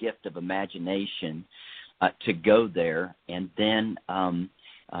God-given gift of imagination, to go there, and then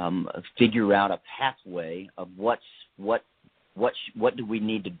figure out a pathway of what do we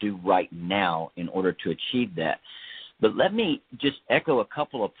need to do right now in order to achieve that. But let me just echo a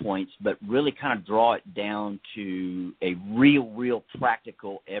couple of points, but really kind of draw it down to a real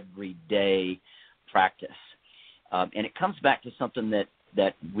practical, everyday practice. And it comes back to something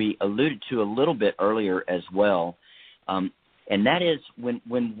that we alluded to a little bit earlier as well, and that is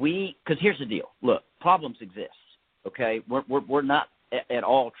when we, because here's the deal. Look, problems exist, okay? We're not at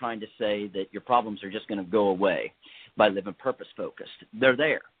all trying to say that your problems are just going to go away by living purpose-focused. They're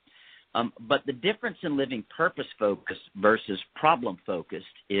there. But the difference in living purpose-focused versus problem-focused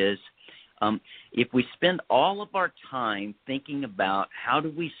is if we spend all of our time thinking about how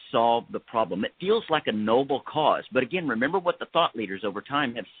do we solve the problem, it feels like a noble cause. But again, remember what the thought leaders over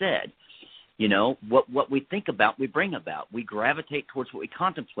time have said. You know, what we think about, we bring about. We gravitate towards what we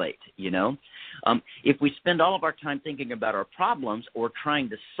contemplate, you know. If we spend all of our time thinking about our problems or trying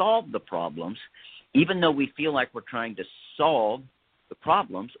to solve the problems, even though we feel like we're trying to solve the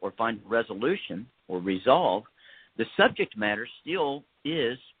problems or find resolution or resolve, the subject matter still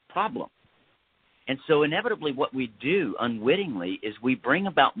is problem. And so inevitably what we do unwittingly is we bring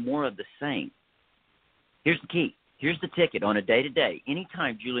about more of the same. Here's the key. Here's the ticket on a day-to-day.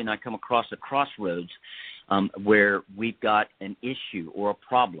 Anytime Julie and I come across a crossroads where we've got an issue or a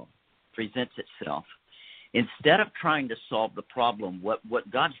problem presents itself, instead of trying to solve the problem,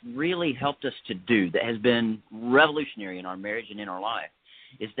 what God's really helped us to do that has been revolutionary in our marriage and in our life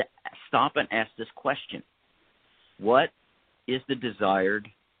is to stop and ask this question: what is the desired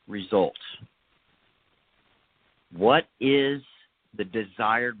result? What is the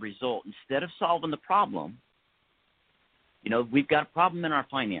desired result? Instead of solving the problem, you know, we've got a problem in our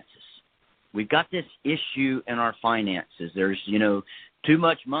finances. We've got this issue in our finances. There's, you know, too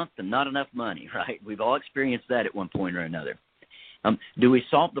much month and not enough money, right? We've all experienced that at one point or another. Do we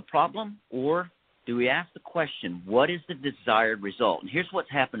solve the problem, or do we ask the question, what is the desired result? And here's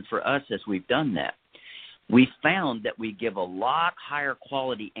what's happened for us as we've done that. We found that we give a lot higher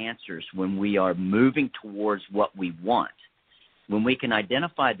quality answers when we are moving towards what we want. When we can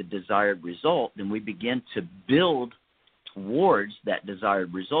identify the desired result, then we begin to build towards that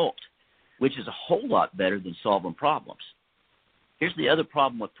desired result, which is a whole lot better than solving problems. Here's the other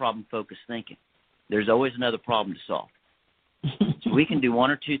problem with problem-focused thinking. There's always another problem to solve. So we can do one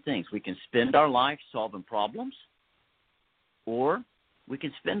or two things. We can spend our life solving problems, or we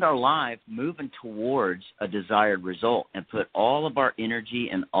can spend our life moving towards a desired result and put all of our energy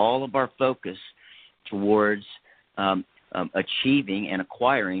and all of our focus towards achieving and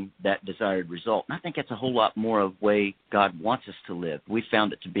acquiring that desired result. And I think that's a whole lot more of the way God wants us to live. We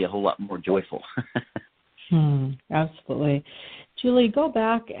found it to be a whole lot more joyful. Absolutely. Julie, go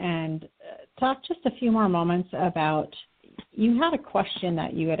back and talk just a few more moments about, you had a question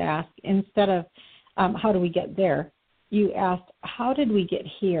that you had asked. Instead of how do we get there, you asked, how did we get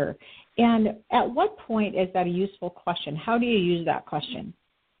here? And at what point is that a useful question? How do you use that question?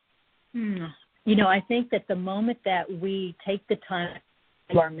 You know, I think that the moment that we take the time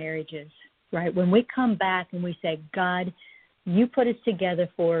to our marriages, right, when we come back and we say, God, you put us together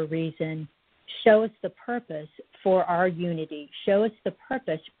for a reason. Show us the purpose for our unity. Show us the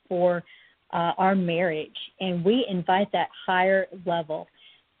purpose for our marriage. And we invite that higher level.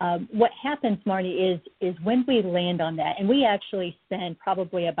 What happens, Marnie, is when we land on that, and we actually spend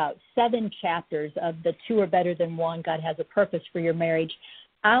probably about 7 chapters of the 2 are better than one, God has a purpose for your marriage,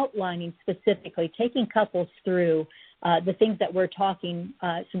 outlining specifically, taking couples through the things that we're talking.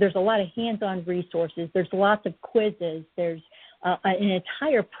 So there's a lot of hands-on resources. There's lots of quizzes. There's an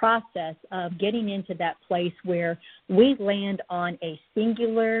entire process of getting into that place where we land on a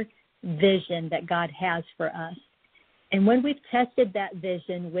singular vision that God has for us. And when we've tested that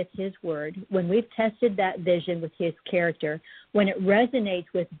vision with His Word, when we've tested that vision with His character, when it resonates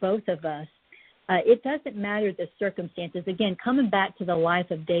with both of us, it doesn't matter the circumstances. Again, coming back to the life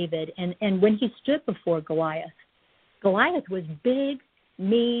of David, and when he stood before Goliath was big,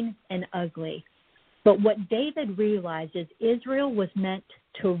 mean, and ugly. But what David realized is Israel was meant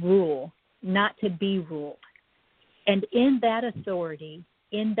to rule, not to be ruled. And in that authority,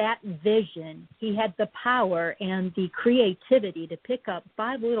 in that vision, he had the power and the creativity to pick up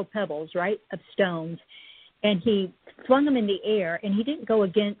 5 little pebbles, right, of stones, and he flung them in the air, and he didn't go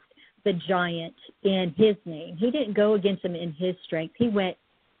against the giant in his name. He didn't go against him in his strength. He went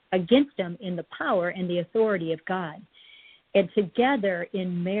against him in the power and the authority of God. And together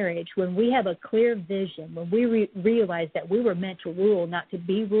in marriage, when we have a clear vision, when we realize that we were meant to rule, not to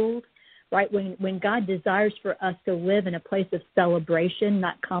be ruled, right? When God desires for us to live in a place of celebration,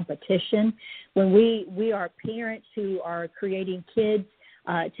 not competition, when we are parents who are creating kids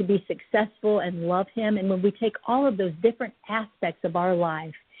to be successful and love Him, and when we take all of those different aspects of our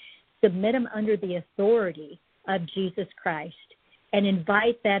life, submit them under the authority of Jesus Christ, and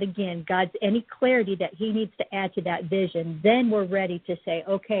invite that again, God's any clarity that He needs to add to that vision, then we're ready to say,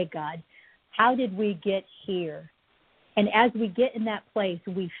 okay, God, how did we get here? And as we get in that place,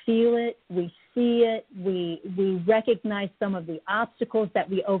 we feel it, we see it, we recognize some of the obstacles that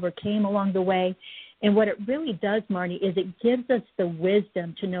we overcame along the way. And what it really does, Marnie, is it gives us the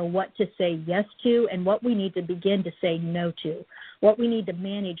wisdom to know what to say yes to and what we need to begin to say no to, what we need to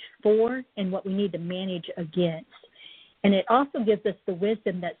manage for and what we need to manage against. And it also gives us the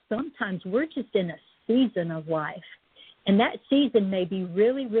wisdom that sometimes we're just in a season of life, and that season may be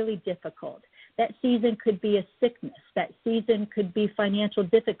really, really difficult. That season could be a sickness. That season could be financial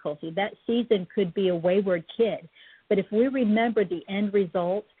difficulty. That season could be a wayward kid. But if we remember the end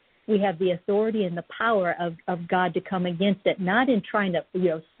result, we have the authority and the power of God to come against it, not in trying to,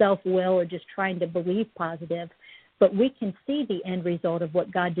 self-will or just trying to believe positive, but we can see the end result of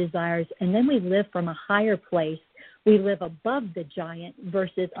what God desires, and then we live from a higher place. We live above the giant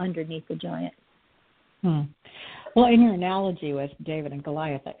versus underneath the giant. Well, in your analogy with David and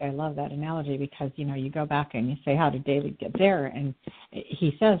Goliath, I love that analogy because, you go back and you say, how did David get there? And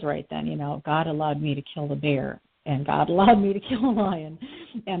he says right then, God allowed me to kill the bear, and God allowed me to kill a lion,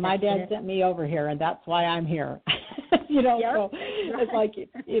 and my dad sent me over here, and that's why I'm here. So it's like,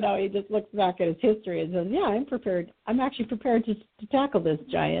 he just looks back at his history and says, yeah, I'm prepared. I'm actually prepared to tackle this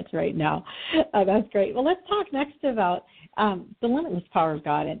giant right now. That's great. Well, let's talk next about the limitless power of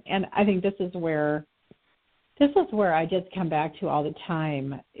God, and I think this is where I just come back to all the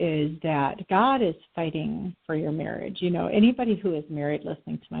time, is that God is fighting for your marriage. Anybody who is married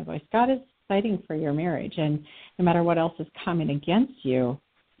listening to my voice, God is fighting for your marriage. And no matter what else is coming against you,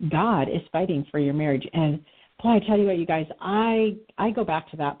 God is fighting for your marriage. And boy, I tell you what, you guys, I go back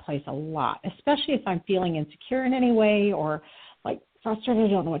to that place a lot, especially if I'm feeling insecure in any way or like frustrated, I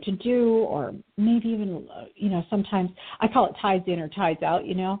don't know what to do, or maybe even, sometimes I call it tides in or tides out,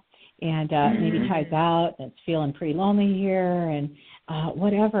 and maybe tides out, and it's feeling pretty lonely here and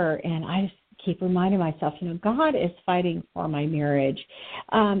whatever. And I just keep reminding myself, God is fighting for my marriage.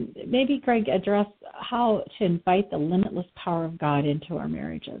 Maybe, Greg, address how to invite the limitless power of God into our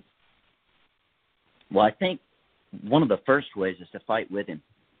marriages. Well, I think one of the first ways is to fight with him.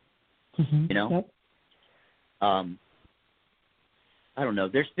 Yep. I don't know.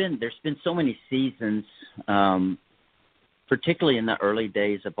 There's been so many seasons, particularly in the early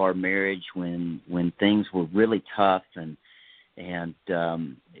days of our marriage when things were really tough and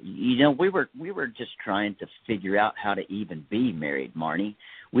we were just trying to figure out how to even be married, Marnie.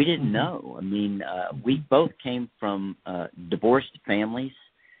 We didn't know. I mean, we both came from divorced families.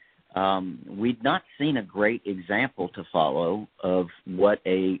 We'd not seen a great example to follow of what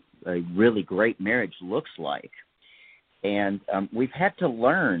a really great marriage looks like. And we've had to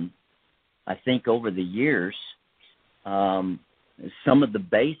learn, I think, over the years, some of the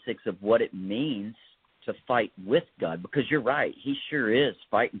basics of what it means to fight with God, because you're right, he sure is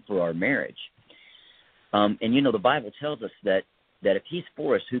fighting for our marriage. And the Bible tells us that if he's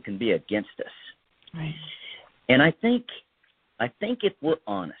for us, who can be against us? Right. And I think if we're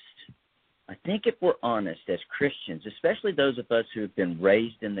honest as Christians, especially those of us who have been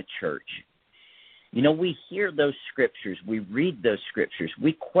raised in the church, we hear those scriptures, we read those scriptures,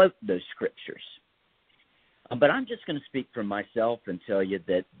 we quote those scriptures. But I'm just going to speak for myself and tell you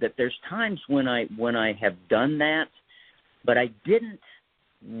that there's times when I have done that, but I didn't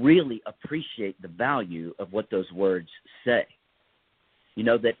really appreciate the value of what those words say.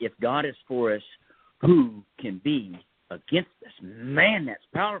 That if God is for us, who can be against us? Man, that's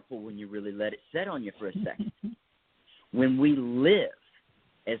powerful when you really let it set on you for a second. When we live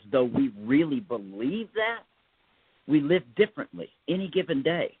as though we really believe that, we live differently any given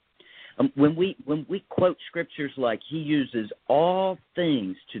day. When we quote scriptures like he uses all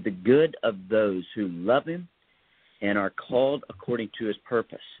things to the good of those who love him and are called according to his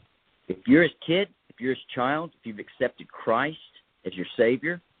purpose. If you're his kid, if you're his child, if you've accepted Christ as your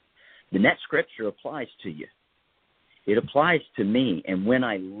Savior, then that scripture applies to you. It applies to me. And when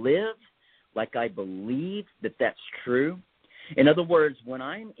I live like I believe that that's true, in other words, when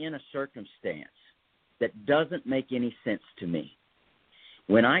I'm in a circumstance that doesn't make any sense to me,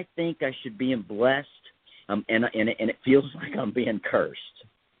 when I think I should be blessed and it feels like I'm being cursed,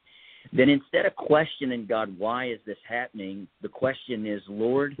 then instead of questioning God, why is this happening, the question is,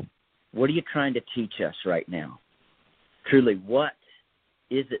 Lord, what are you trying to teach us right now? Truly, what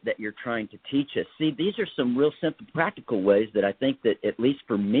is it that you're trying to teach us? See, these are some real simple, practical ways that I think that, at least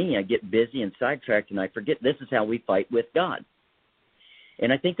for me, I get busy and sidetracked and I forget this is how we fight with God.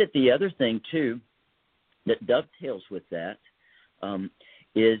 And I think that the other thing, too, that dovetails with that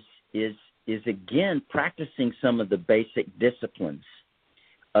is again practicing some of the basic disciplines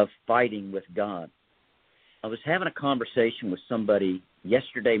of fighting with God. I was having a conversation with somebody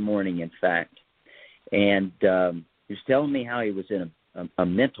yesterday morning, in fact, and he was telling me how he was in a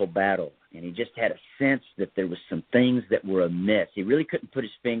mental battle, and he just had a sense that there was some things that were amiss. He really couldn't put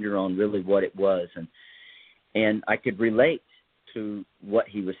his finger on really what it was, and I could relate to what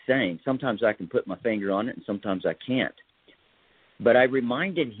he was saying. Sometimes I can put my finger on it, and sometimes I can't. But I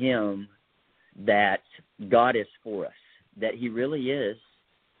reminded him that God is for us, that he really is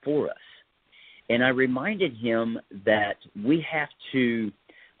for us. And I reminded him that we have to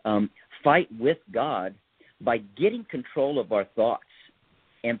fight with God by getting control of our thoughts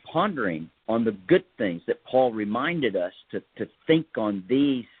and pondering on the good things that Paul reminded us to think on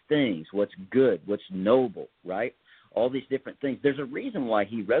these things, what's good, what's noble, right? All these different things. There's a reason why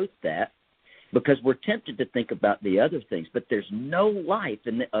he wrote that, because we're tempted to think about the other things, but there's no life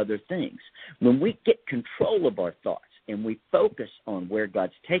in the other things. When we get control of our thoughts and we focus on where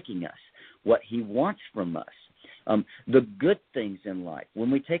God's taking us, what he wants from us, the good things in life,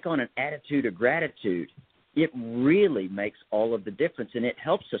 when we take on an attitude of gratitude, it really makes all of the difference, and it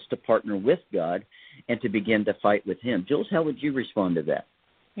helps us to partner with God and to begin to fight with him. Jules, how would you respond to that?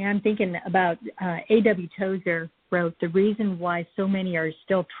 Yeah, I'm thinking about A.W. Tozer wrote, the reason why so many are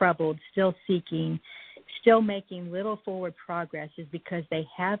still troubled, still seeking, still making little forward progress is because they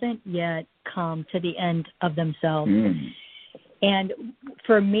haven't yet come to the end of themselves. And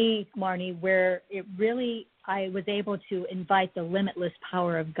for me, Marnie, where it really I was able to invite the limitless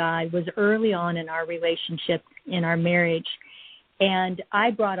power of God was early on in our relationship, in our marriage. And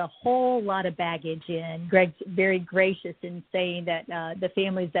I brought a whole lot of baggage in. Greg's very gracious in saying that the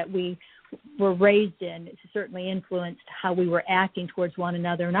families that we were raised in certainly influenced how we were acting towards one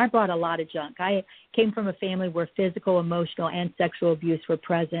another. And I brought a lot of junk. I came from a family where physical, emotional, and sexual abuse were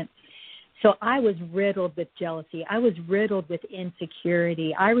present. So I was riddled with jealousy. I was riddled with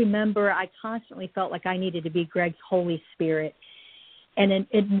insecurity. I remember I constantly felt like I needed to be Greg's Holy Spirit. And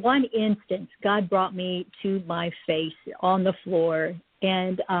in one instance, God brought me to my face on the floor.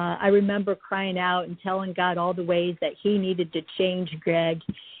 And I remember crying out and telling God all the ways that he needed to change Greg.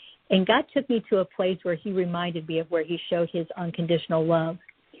 And God took me to a place where he reminded me of where he showed his unconditional love.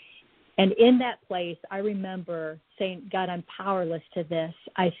 And in that place, I remember saying, God, I'm powerless to this.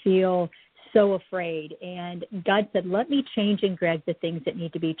 I feel so afraid. And God said, let me change in Greg the things that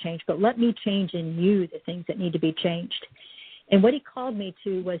need to be changed, but let me change in you the things that need to be changed. And what he called me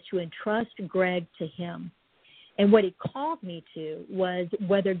to was to entrust Greg to him. And what he called me to was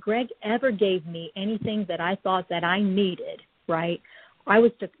whether Greg ever gave me anything that I thought that I needed, right? I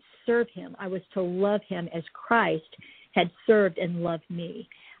was to serve him. I was to love him as Christ had served and loved me.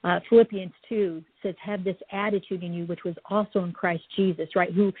 Philippians 2 says, have this attitude in you, which was also in Christ Jesus,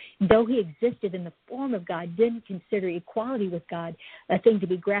 right? Who, though he existed in the form of God, didn't consider equality with God a thing to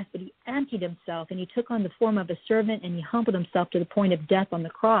be grasped, but he emptied himself, and he took on the form of a servant, and he humbled himself to the point of death on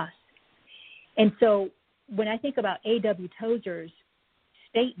the cross. And so when I think about A.W. Tozer's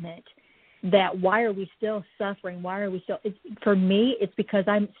statement that why are we still suffering, for me, it's because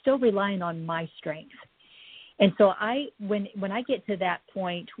I'm still relying on my strength. And so when I get to that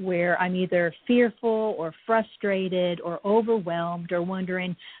point where I'm either fearful or frustrated or overwhelmed or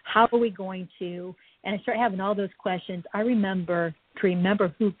wondering how are we going to, and I start having all those questions, I remember to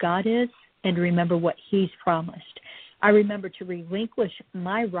remember who God is and to remember what he's promised. I remember to relinquish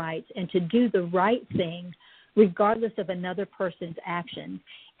my rights and to do the right thing regardless of another person's action.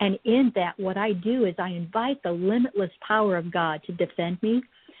 And in that, what I do is I invite the limitless power of God to defend me.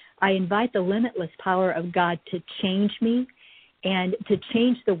 I invite the limitless power of God to change me and to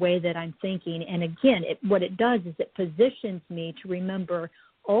change the way that I'm thinking. And again, what it does is it positions me to remember,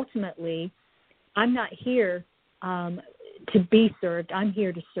 ultimately, I'm not here to be served. I'm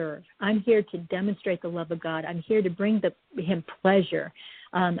here to serve. I'm here to demonstrate the love of God. I'm here to bring him pleasure.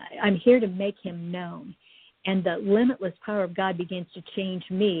 I'm here to make him known. And the limitless power of God begins to change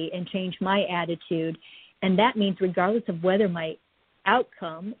me and change my attitude. And that means regardless of whether my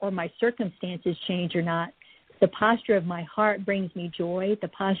outcome or my circumstances change or not, the posture of my heart brings me joy. The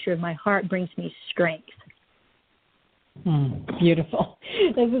posture of my heart brings me strength. Beautiful.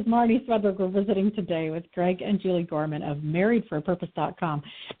 This is Marnie Swedberg. We're visiting today with Greg and Julie Gorman of MarriedForAPurpose.com.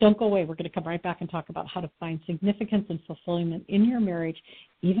 Don't go away. We're going to come right back and talk about how to find significance and fulfillment in your marriage,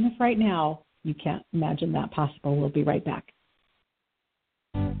 even if right now you can't imagine that possible. We'll be right back.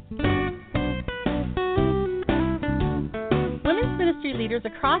 Ministry leaders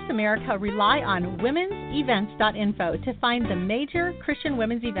across America rely on womensevents.info to find the major Christian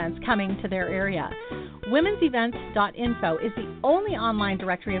women's events coming to their area. Womensevents.info is the only online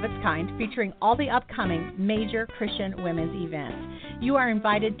directory of its kind featuring all the upcoming major Christian women's events. You are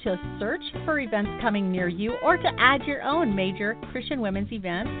invited to search for events coming near you or to add your own major Christian women's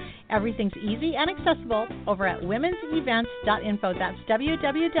events. Everything's easy and accessible over at womensevents.info. That's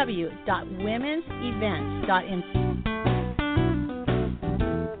www.womensevents.info.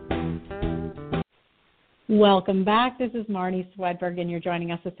 Welcome back. This is Marnie Swedberg, and you're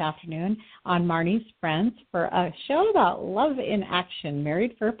joining us this afternoon on Marnie's Friends for a show about love in action,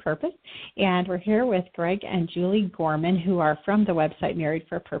 Married for a Purpose. And we're here with Greg and Julie Gorman, who are from the website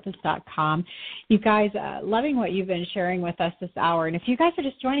marriedforapurpose.com. You guys, loving what you've been sharing with us this hour. And if you guys are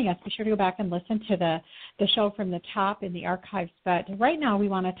just joining us, be sure to go back and listen to the show from the top in the archives. But right now we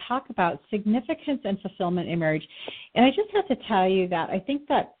want to talk about significance and fulfillment in marriage. And I just have to tell you that I think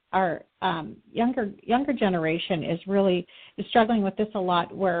that our younger generation is struggling with this a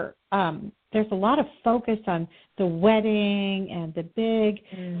lot, where there's a lot of focus on the wedding and the big,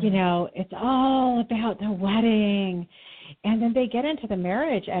 it's all about the wedding. And then they get into the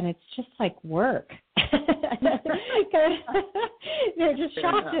marriage and it's just like work. They're just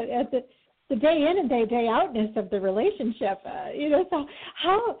shocked at the day in and day outness of the relationship, so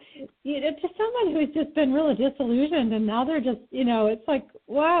how, to someone who's just been really disillusioned and now they're just, it's like,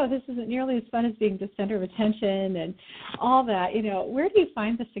 wow, this isn't nearly as fun as being the center of attention and all that, where do you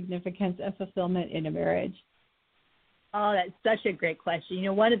find the significance of fulfillment in a marriage? Oh, that's such a great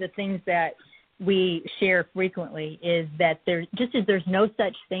question. One of the things that we share frequently is that there's no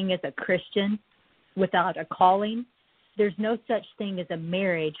such thing as a Christian without a calling, there's no such thing as a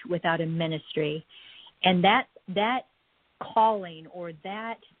marriage without a ministry. And that calling or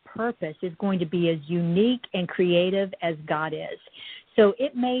that purpose is going to be as unique and creative as God is. So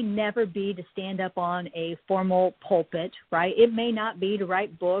it may never be to stand up on a formal pulpit, right? It may not be to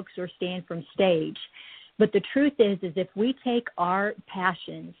write books or stand from stage. But the truth is if we take our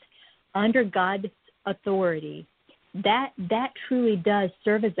passions under God's authority, that truly does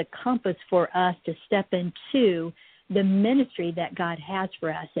serve as a compass for us to step into the ministry that God has for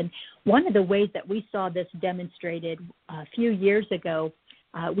us. And one of the ways that we saw this demonstrated a few years ago,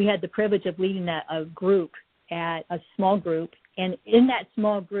 we had the privilege of leading a group, at a small group, and in that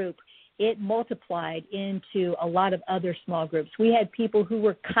small group, it multiplied into a lot of other small groups. We had people who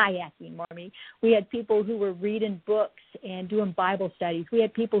were kayaking, Marnie. We had people who were reading books and doing Bible studies. We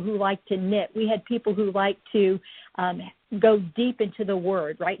had people who liked to knit. We had people who liked to go deep into the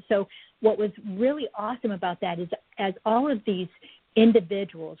Word, right? So what was really awesome about that is as all of these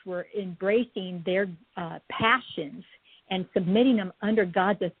individuals were embracing their passions and submitting them under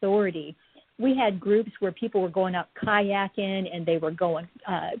God's authority, we had groups where people were going out kayaking and they were going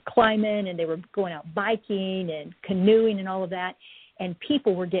climbing and they were going out biking and canoeing and all of that, and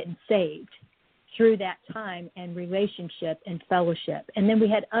people were getting saved through that time and relationship and fellowship. And then we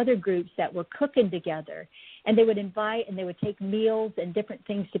had other groups that were cooking together, and they would invite and they would take meals and different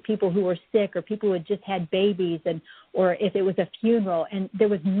things to people who were sick or people who had just had babies, and or if it was a funeral, and there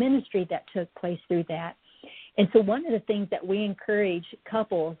was ministry that took place through that. And so one of the things that we encourage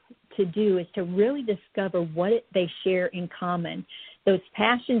couples to do is to really discover what they share in common, those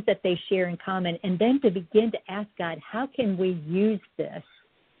passions that they share in common, and then to begin to ask God, how can we use this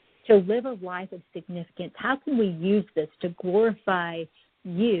to live a life of significance? How can we use this to glorify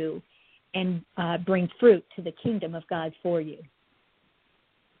you and bring fruit to the kingdom of God for you?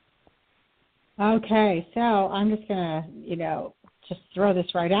 Okay, so I'm just going to, just throw this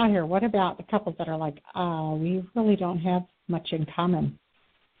right out here. What about the couples that are like, we really don't have much in common?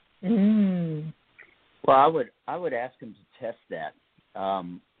 Well, I would ask them to test that.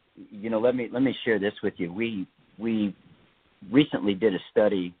 Let me share this with you. We recently did a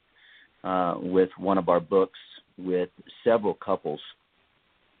study with one of our books with several couples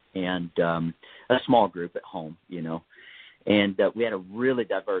and a small group at home, and we had a really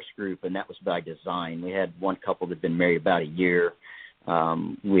diverse group, and that was by design. We had one couple that had been married about a year.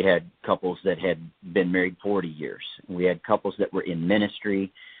 We had couples that had been married 40 years. We had couples that were in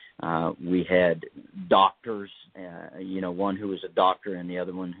ministry. We had doctors, one who was a doctor and the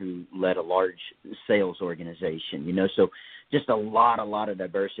other one who led a large sales organization, so just a lot of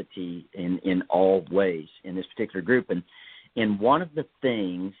diversity in all ways in this particular group. And one of the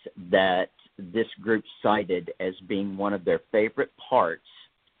things that this group cited as being one of their favorite parts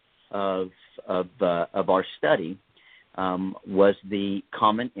of our study was the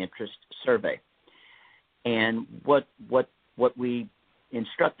common interest survey. And what we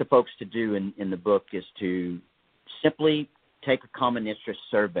instruct the folks to do in the book is to simply take a common interest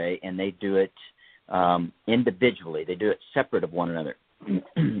survey, and they do it individually. They do it separate of one another.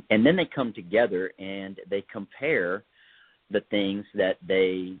 And then they come together and they compare the things that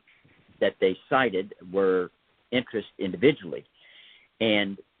they cited were interest individually.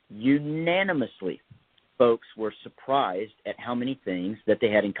 And unanimously, folks were surprised at how many things that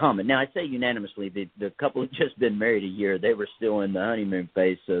they had in common. Now, I say unanimously, the couple had just been married a year. They were still in the honeymoon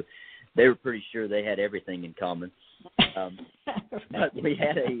phase, so they were pretty sure they had everything in common. But we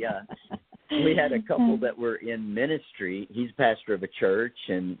had we had a couple that were in ministry. He's pastor of a church,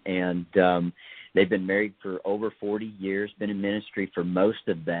 and they've been married for over 40 years, been in ministry for most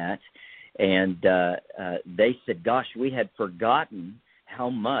of that. And they said, gosh, we had forgotten how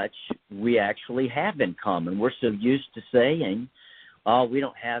much we actually have in common. We're so used to saying, oh, we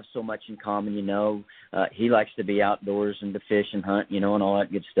don't have so much in common, he likes to be outdoors and to fish and hunt, and all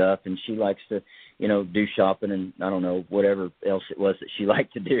that good stuff. And she likes to, do shopping and, I don't know, whatever else it was that she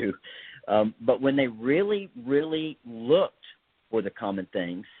liked to do. But when they really, really looked for the common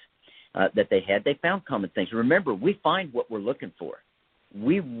things that they had, they found common things. Remember, we find what we're looking for.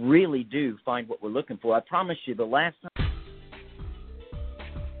 We really do find what we're looking for. I promise you, the last